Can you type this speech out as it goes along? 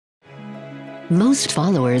Most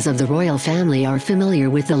followers of the royal family are familiar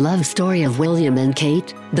with the love story of William and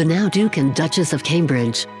Kate, the now Duke and Duchess of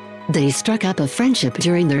Cambridge. They struck up a friendship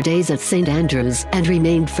during their days at St. Andrews and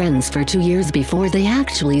remained friends for 2 years before they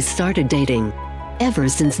actually started dating. Ever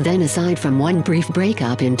since then, aside from one brief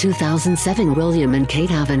breakup in 2007, William and Kate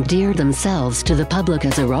have endeared themselves to the public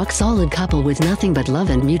as a rock-solid couple with nothing but love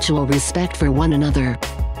and mutual respect for one another.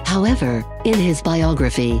 However, in his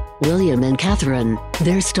biography, William and Catherine,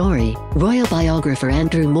 Their Story, royal biographer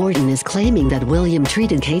Andrew Morton is claiming that William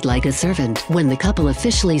treated Kate like a servant when the couple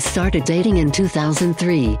officially started dating in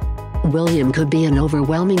 2003. William could be an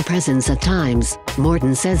overwhelming presence at times,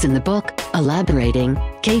 Morton says in the book, elaborating,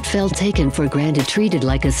 Kate felt taken for granted, treated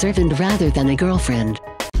like a servant rather than a girlfriend.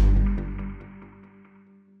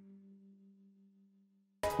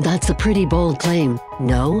 That's a pretty bold claim,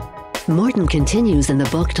 no? Morton continues in the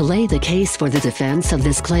book to lay the case for the defense of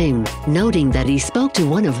this claim, noting that he spoke to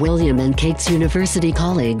one of William and Kate's university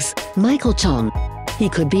colleagues, Michael Chong. He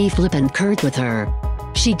could be flippant curt with her.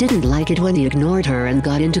 She didn't like it when he ignored her and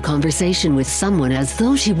got into conversation with someone as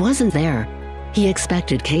though she wasn't there. He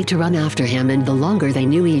expected Kate to run after him, and the longer they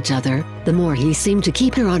knew each other, the more he seemed to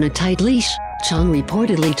keep her on a tight leash, Chong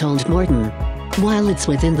reportedly told Morton. While it's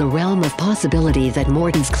within the realm of possibility that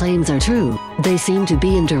Morton's claims are true, they seem to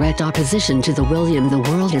be in direct opposition to the William the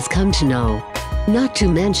world has come to know. Not to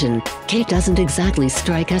mention, Kate doesn't exactly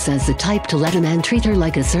strike us as the type to let a man treat her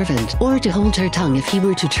like a servant or to hold her tongue if he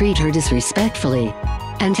were to treat her disrespectfully.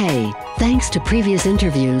 And hey, thanks to previous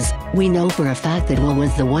interviews, we know for a fact that Will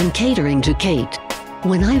was the one catering to Kate.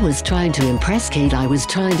 When I was trying to impress Kate, I was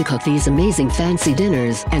trying to cook these amazing fancy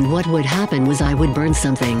dinners, and what would happen was I would burn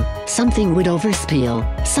something would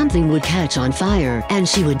overspill, something would catch on fire, and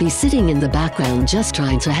she would be sitting in the background just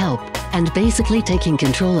trying to help, and basically taking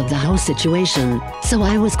control of the whole situation, so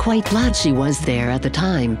I was quite glad she was there at the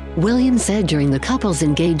time, William said during the couple's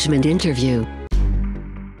engagement interview.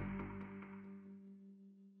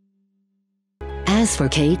 As for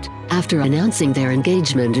Kate, after announcing their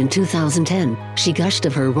engagement in 2010, she gushed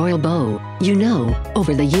of her royal beau. You know,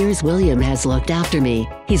 over the years William has looked after me,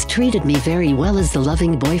 he's treated me very well as the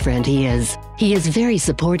loving boyfriend he is. He is very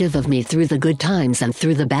supportive of me through the good times and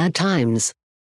through the bad times.